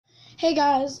Hey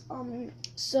guys,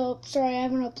 so sorry I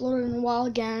haven't uploaded in a while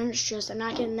again. It's just I'm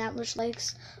not getting that much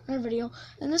likes on a video,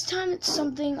 and this time it's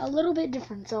something a little bit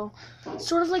different. So,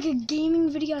 sort of like a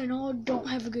gaming video. I know I don't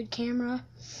have a good camera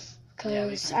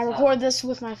because I record this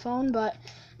with my phone, but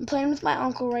I'm playing with my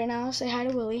uncle right now. Say hi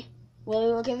to Willie.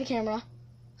 Willie, look at the camera.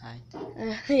 Hi.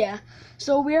 Yeah.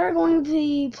 So we are going to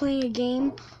be playing a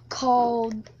game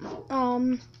called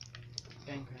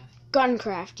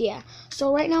Guncraft, yeah.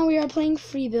 So right now we are playing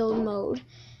free build mode,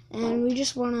 and we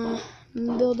just want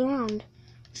to build around.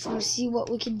 Just want to see what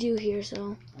we could do here.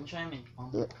 So I'm trying to make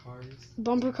bumper cars.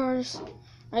 Bumper cars.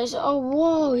 Alright, so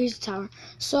whoa, he's the tower.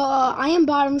 So I am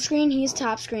bottom screen, he's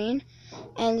top screen,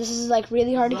 and this is like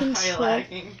really hard to control.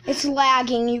 It's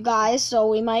lagging, you guys, so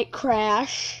we might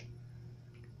crash.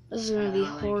 This is gonna be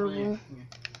horrible.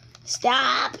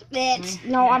 Stop it!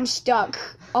 No, I'm stuck.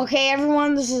 Okay,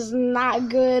 everyone, this is not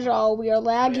good. Oh, we are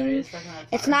lagging.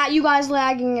 It's not you guys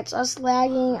lagging, it's us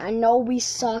lagging. I know we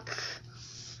suck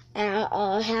at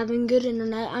having good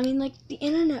internet. I mean, like, the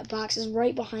internet box is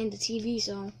right behind the TV,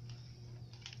 so...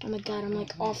 Oh my god, I'm,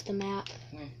 like, off the map.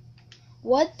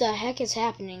 What the heck is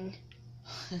happening?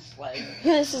 It's lagging.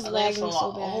 This is lagging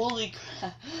so bad. Holy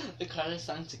crap, the car is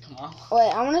starting to come out.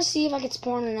 Wait, I want to see if I can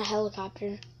spawn in a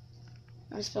helicopter.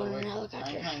 I'm spawning in a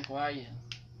helicopter. Where are you?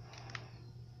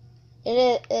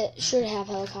 It should have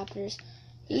helicopters.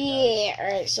 Yeah,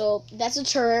 alright, so that's a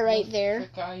turret right there.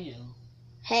 Where are you?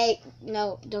 Hey,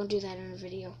 no, don't do that in a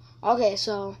video. Okay,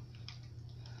 so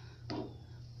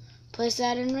place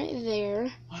that in right there.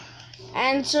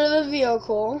 Enter the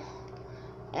vehicle.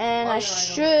 And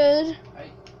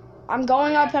I'm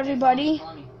going up, everybody.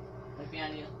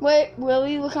 Wait,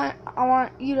 Willie, look on. I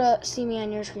want you to see me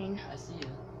on your screen. I see you.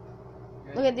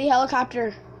 Look at the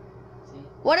helicopter. See?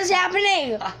 What is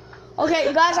happening?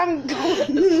 Okay, guys, I'm going.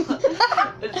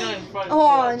 It's doing front Hold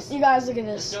on, flips. you guys, look at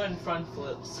this. It's doing front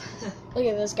flips. Look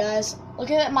at this, guys.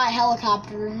 Look at my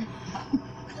helicopter.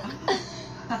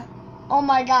 Oh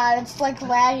my god, it's like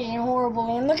lagging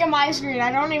horrible. And look at my screen.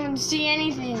 I don't even see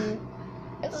anything.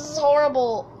 This is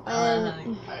horrible. Alright,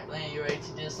 you ready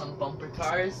to do some bumper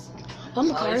cars?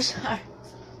 Bumper cars?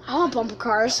 I want bumper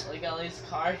cars. Look at these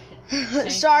cars.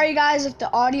 Sorry, guys, if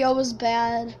the audio was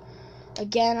bad.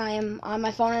 Again, I am on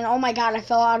my phone, and oh my god, I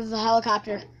fell out of the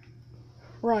helicopter.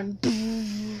 Run.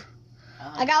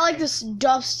 I got like this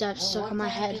dubstep stuck on my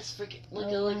head. Look at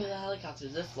the helicopter.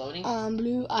 Is it floating?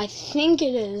 Blue. I think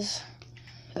it is.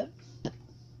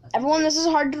 Everyone, this is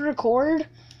hard to record,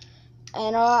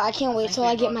 and I can't wait till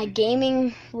I get my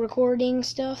gaming recording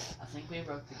stuff. I think we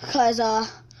broke the game. Cause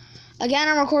again,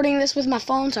 I'm recording this with my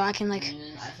phone, so I can like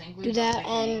do that.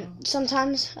 And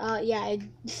sometimes, yeah, I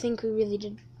think we really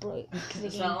did break the game.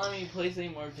 It's not letting me place any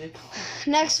more vehicles.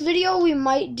 Next video, we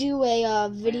might do a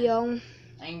video.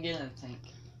 I can get in a tank.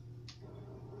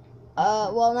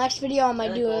 Well, next video I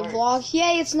might do a vlog.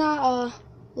 Yay, it's not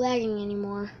lagging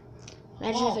anymore.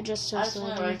 Imagine if it just starts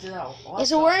lagging. Yeah,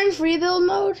 so we're in free build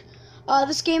mode.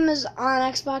 This game is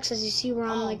on Xbox, as you see. We're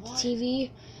on like the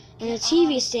TV, and the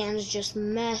TV stand is just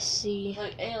messy.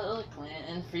 Look, hey, look,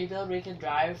 in free build we can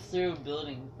drive through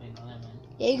buildings. Wait, no, never mind.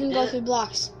 Yeah, you can go through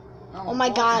blocks. Oh my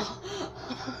god.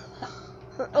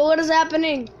 What is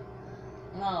happening?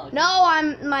 No,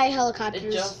 my helicopter's.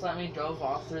 It just let me drove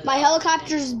off through. My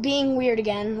helicopter's being weird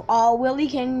again. Willie,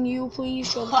 can you please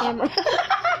show the camera?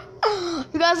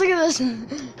 You guys, look at this.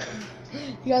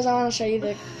 You guys, I want to show you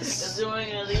this. It's doing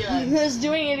it again. It's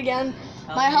doing it again.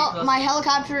 My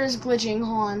helicopter is glitching.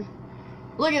 Hold on.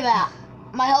 Look at that.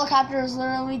 My helicopter is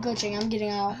literally glitching. I'm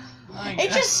getting out. Oh,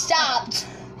 it just stopped.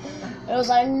 It was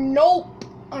like, nope.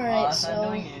 Alright, so. Not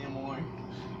doing it anymore.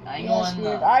 That's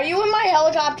weird. Are you in my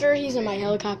helicopter? He's in my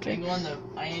helicopter. I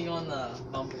ain't going the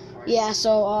bumper part. Yeah,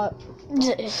 so,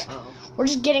 we're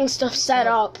just getting stuff set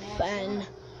up, and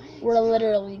we're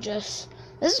literally just...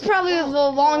 This is probably the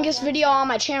longest video on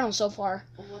my channel so far.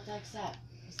 What the heck's that?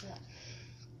 What's that?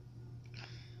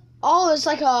 Oh, it's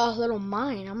like a little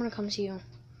mine. I'm gonna come to you.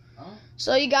 Huh?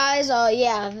 So, you guys,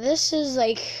 yeah, this is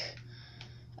like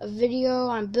a video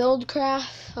on Buildcraft.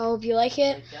 I hope you like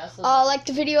it. Like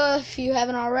the video if you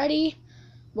haven't already.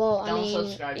 Well, I mean,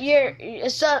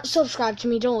 subscribe to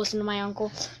me. Don't listen to my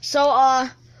uncle. So,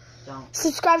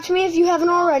 subscribe to me if you haven't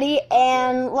already,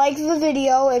 and like the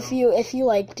video if you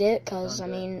liked it, cause I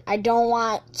mean I don't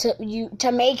want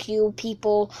to make you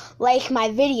people like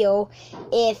my video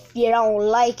if you don't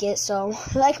like it. So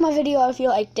like my video if you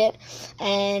liked it,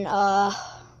 and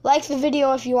like the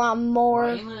video if you want more. Why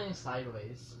are you moving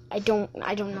sideways? I don't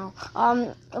know.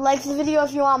 Like the video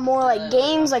if you want more like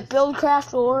games like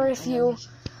Buildcraft, or if you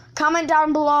comment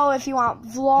down below if you want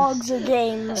vlogs or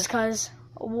games, cause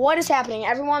What is happening?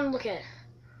 Everyone, look at it.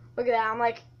 Look at that. I'm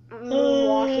like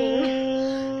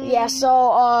walking. Yeah,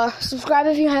 so subscribe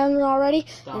if you haven't already.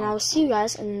 And I will see you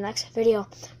guys in the next video.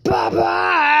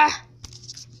 Bye-bye!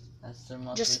 That's the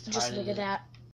most Just look at that.